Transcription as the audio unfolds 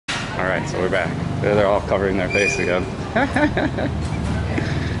Alright, so we're back. They're all covering their face again.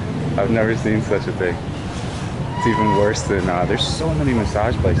 I've never seen such a thing. It's even worse than, there's so many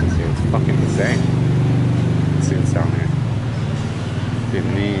massage places here. It's fucking insane. Let's see what's down here.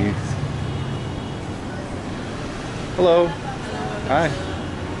 Vietnamese. Hello. Hi.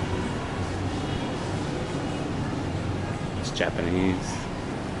 It's Japanese.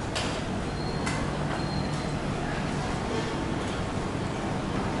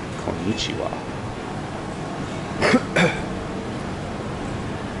 Konnichiwa.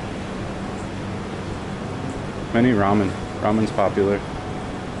 Many ramen. Ramen's popular.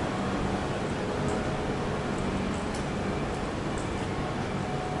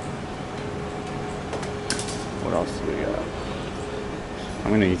 What else do we got?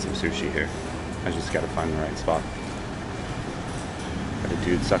 I'm gonna eat some sushi here. I just gotta find the right spot. Got a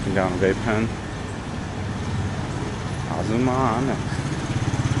dude sucking down a vape pen. Azumana.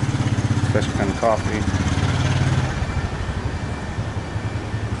 Special kind of coffee.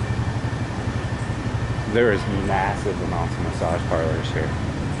 There is massive amounts of massage parlors here.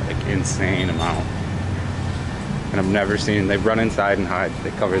 Like insane amount. And I've never seen, they run inside and hide.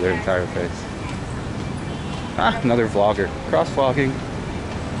 They cover their entire face. Ah, another vlogger. Cross-vlogging.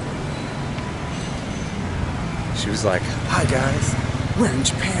 She was like, "Hi guys, we're in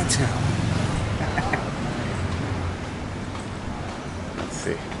JapanTown." Let's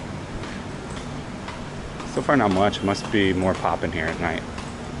see. So far not much. Must be more popping here at night.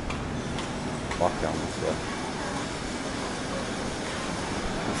 Walk down this way.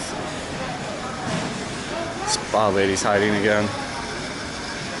 Let's see. Spa lady's hiding again.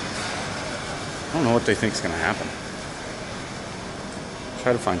 I don't know what they think is going to happen.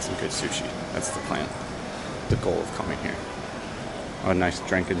 Try to find some good sushi. That's the plan. The goal of coming here. A nice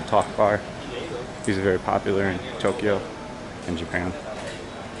drink and talk bar. These are very popular in Tokyo and Japan.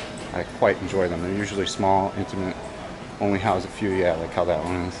 I quite enjoy them. They're usually small, intimate, only house a few. Yeah, like how that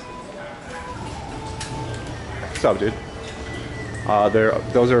one is. What's up, dude?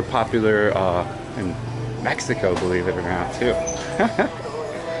 Those are popular in Mexico, believe it or not, too.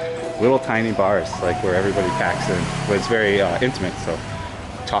 Little tiny bars, like where everybody packs in. But it's very intimate, so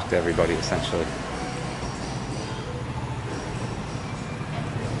talk to everybody, essentially.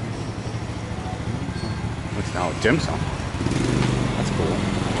 What's now? Dim sum. That's cool.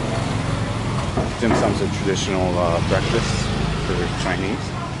 Dim sum's a traditional breakfast for Chinese.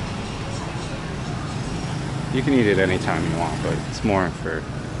 You can eat it anytime you want, but it's more for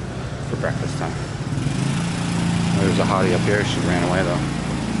breakfast time. There's a hottie up here. She ran away though.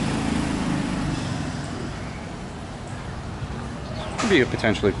 Could be a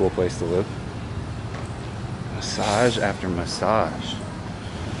potentially cool place to live. Massage after massage.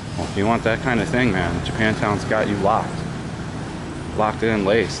 Well, if you want that kind of thing, man, JapanTown's got you locked. Locked in,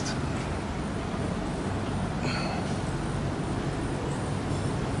 laced.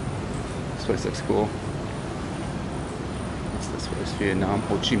 This place looks cool. What's this place? Vietnam,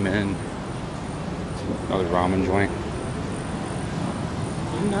 Ho Chi Minh. Another ramen joint.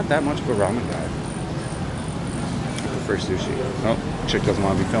 I'm not that much of a ramen guy. I prefer sushi. Oh, chick doesn't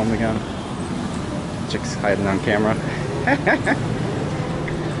want to be filmed again. Chick's hiding on camera.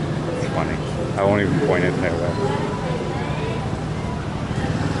 It's funny. I won't even point it their way.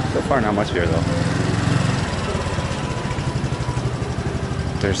 So far, not much here though.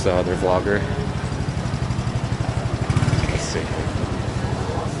 There's the other vlogger. Let's see.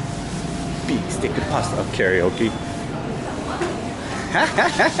 Big stick of pasta. Karaoke.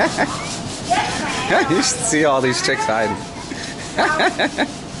 You should see all these chicks hiding.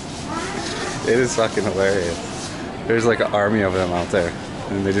 It is fucking hilarious. There's like an army of them out there.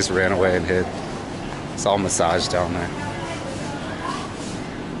 And they just ran away and hid. It's all massage down there.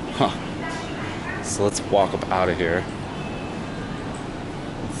 Huh. So let's walk up out of here.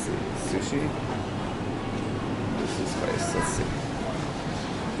 Let's see. Sushi? What's this place? Let's see.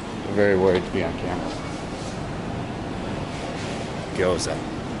 I'm very worried to be on camera. Gyoza.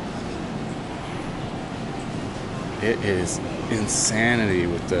 It is insanity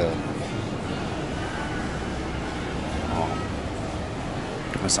with the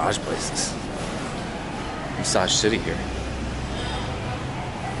massage places. Massage City here.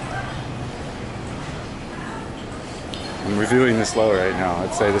 I'm reviewing this low right now.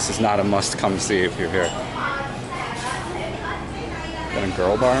 I'd say this is not a must come see if you're here. Got a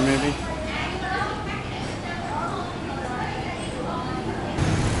girl bar maybe?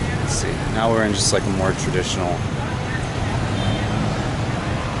 Let's see. Now we're in just like a more traditional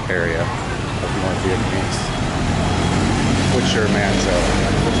area of more Vietnamese. Butcher Manzo.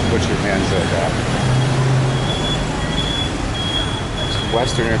 Butcher Manzo got.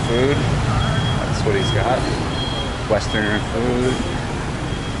 Westerner food. That's what he's got. Westerner food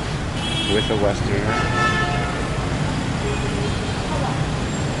with a Westerner.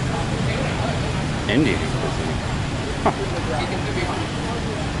 Indian cuisine. Huh.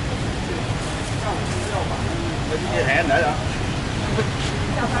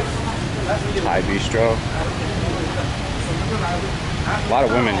 Thai bistro. A lot of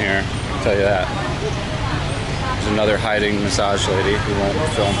women here, I'll tell you that. There's another hiding massage lady who won't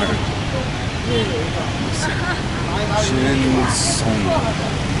film her. Shinsong.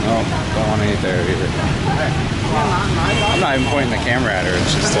 No, don't want to eat there either. I'm not even pointing the camera at her and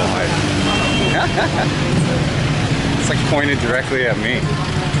she's still hiding. It's like pointed directly at me.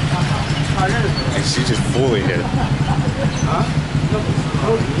 And she just fully hid.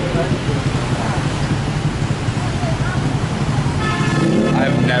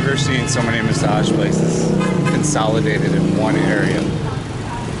 I've never seen so many massage places consolidated in one area.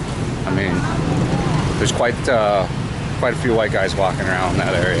 I mean, there's quite a few white guys walking around in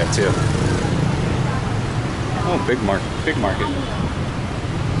that area too. Oh, big market.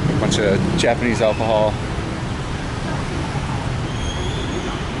 A bunch of Japanese alcohol.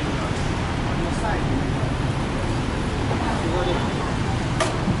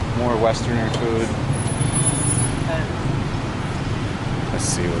 More Westerner food. Let's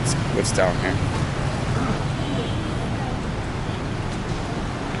see what's down here.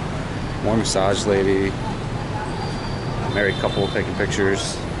 More massage lady. A married couple taking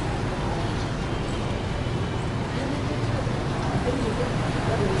pictures.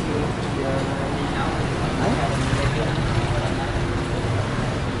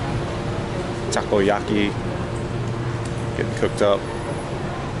 Takoyaki getting cooked up.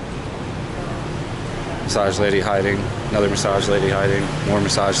 Massage lady hiding. Another massage lady hiding. More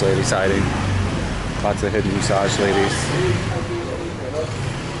massage ladies hiding. Lots of hidden massage ladies.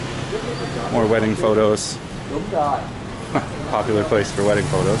 More wedding photos. Popular place for wedding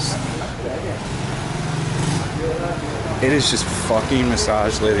photos. It is just fucking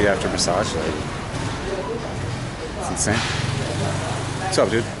massage lady after massage lady. It's insane. What's up,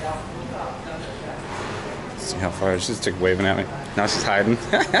 dude? Let's see how far. She's just waving at me. Now she's hiding.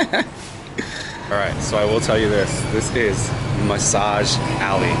 Alright, so I will tell you this. This is Massage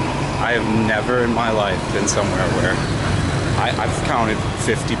Alley. I have never in my life been somewhere where I've counted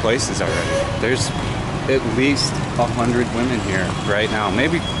 50 places already. There's at least 100 women here right now,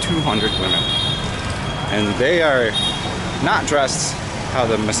 maybe 200 women. And they are not dressed how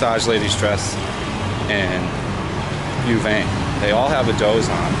the massage ladies dress in Uvain. They all have a doze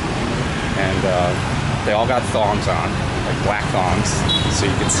on, and they all got thongs on, like black thongs, so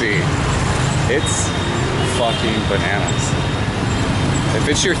you can see. It's fucking bananas. If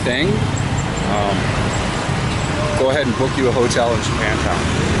it's your thing, go ahead and book you a hotel in JapanTown,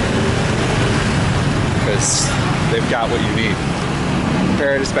 because they've got what you need.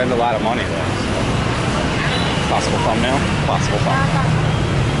 Prepare to spend a lot of money though. Possible thumbnail? Possible thumbnail.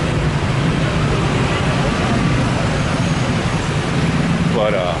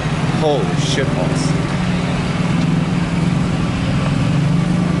 But holy shit balls.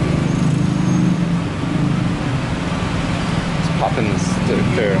 Popping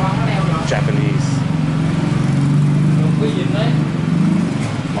their Japanese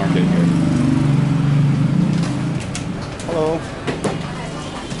market here. Hello.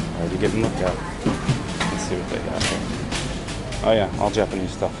 Already getting looked at. Let's see what they got here. Oh yeah, all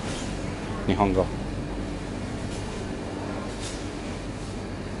Japanese stuff. Nihongo.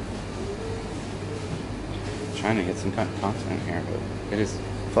 Trying to get some kind of content here, but it is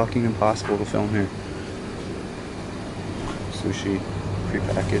fucking impossible to film here. Sushi,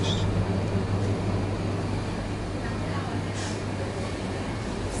 prepackaged.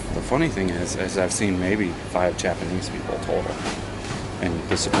 The funny thing is I've seen maybe 5 Japanese people total in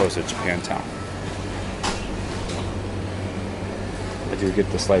the supposed JapanTown. I do get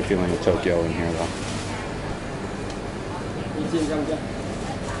the slight feeling of Tokyo in here though.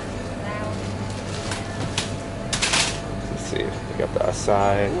 Let's see, they got the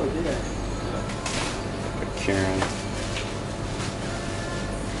Asai, the Kirin.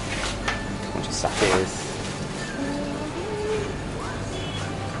 Sakes.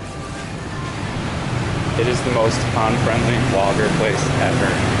 It is the most unfriendly vlogger place ever.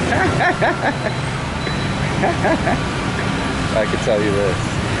 I can tell you this.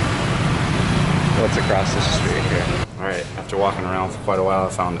 What's across the street here? Alright, after walking around for quite a while, I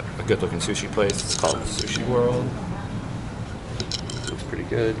found a good looking sushi place. It's called Sushi World. Looks pretty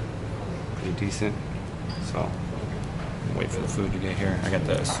good, pretty decent. So, wait for the food to get here. I got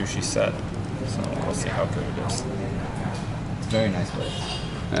the sushi set. So we'll see how good it is. Very nice place.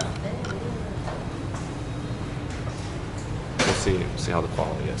 Yeah. We'll see how the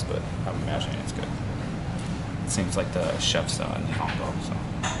quality is, but I'm imagining it's good. It seems like the chef's in Hong Kong, so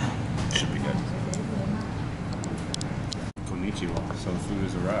it should be good. Konnichiwa. So the food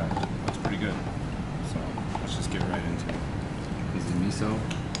has arrived. Looks pretty good. So let's just get right into it. Is the miso?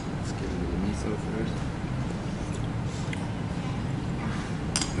 Let's get into the miso first.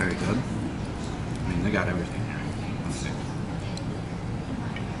 Very good. I mean, they got everything here. Let's see.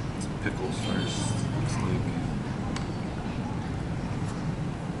 Pickles first. Looks like.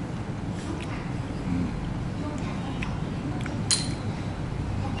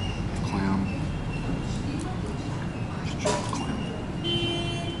 Clam. Just chopped clam.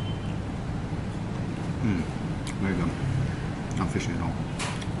 Very good. Not fishy at all.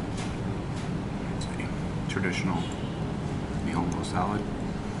 It's a traditional Nihongo salad.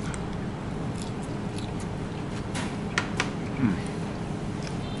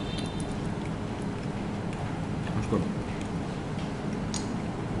 That's good.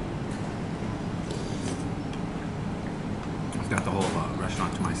 I've got the whole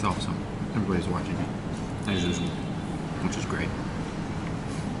restaurant to myself, so everybody's watching me, as usual, which is great.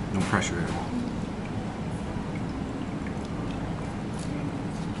 No pressure at all.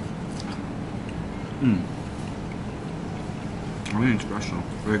 I mean, it's fresh though.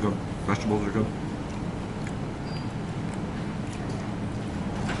 Very good. Vegetables are good.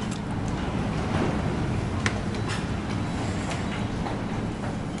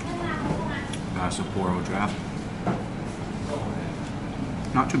 Sapporo draft.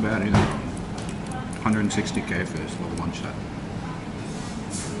 Not too bad either. 160K for this little one set.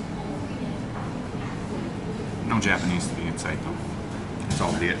 No Japanese to be in sight though. It's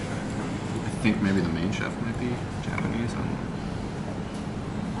albeit. I think maybe the main chef might be Japanese.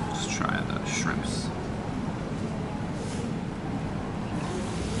 Let's try the shrimps.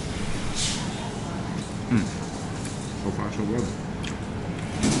 So far so good.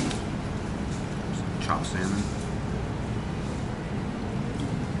 Chopped salmon.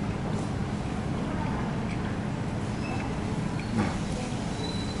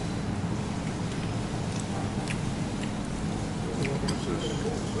 What's this?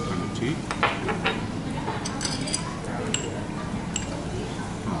 Kind of tea?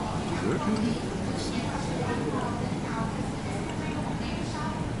 Oh, dessert?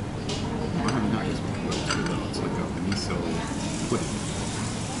 I haven't had this before. It's like a miso pudding.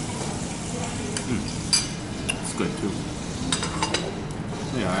 It's good too.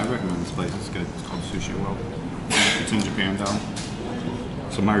 So yeah, I recommend this place. It's good. It's called Sushi World. It's in JapanTown.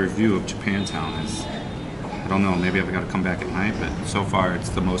 So my review of JapanTown is, I don't know, maybe I've got to come back at night, but so far it's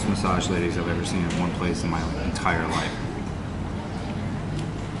the most massage ladies I've ever seen in one place in my entire life.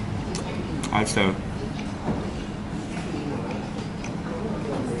 I'd say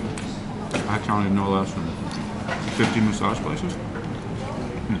I counted no less than 50 massage places.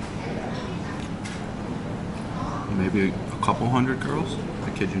 Maybe a couple hundred girls, I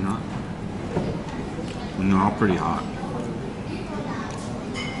kid you not. And they're all pretty hot.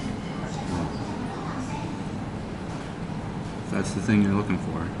 If that's the thing you're looking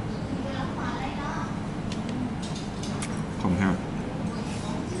for, come here.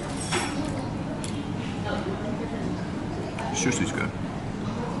 Sushi's good.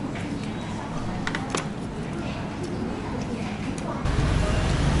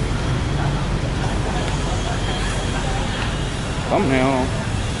 Thumbnail.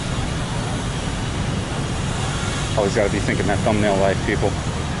 Always got to be thinking that thumbnail life, people.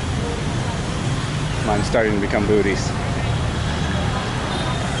 Mine's starting to become booties.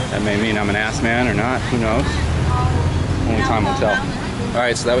 That may mean I'm an ass man or not. Who knows? Only time will tell.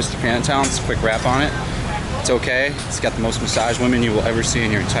 Alright, so that was JapanTown. It's a quick wrap on it. It's okay. It's got the most massage women you will ever see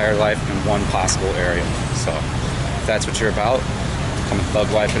in your entire life in one possible area. So, if that's what you're about, come and thug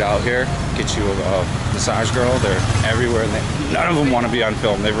life it out here. Get you a massage girl. They're everywhere. And none of them want to be on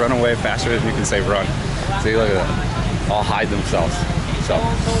film. They run away faster than you can say run. See, look at that. All hide themselves. So,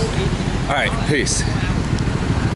 alright, peace.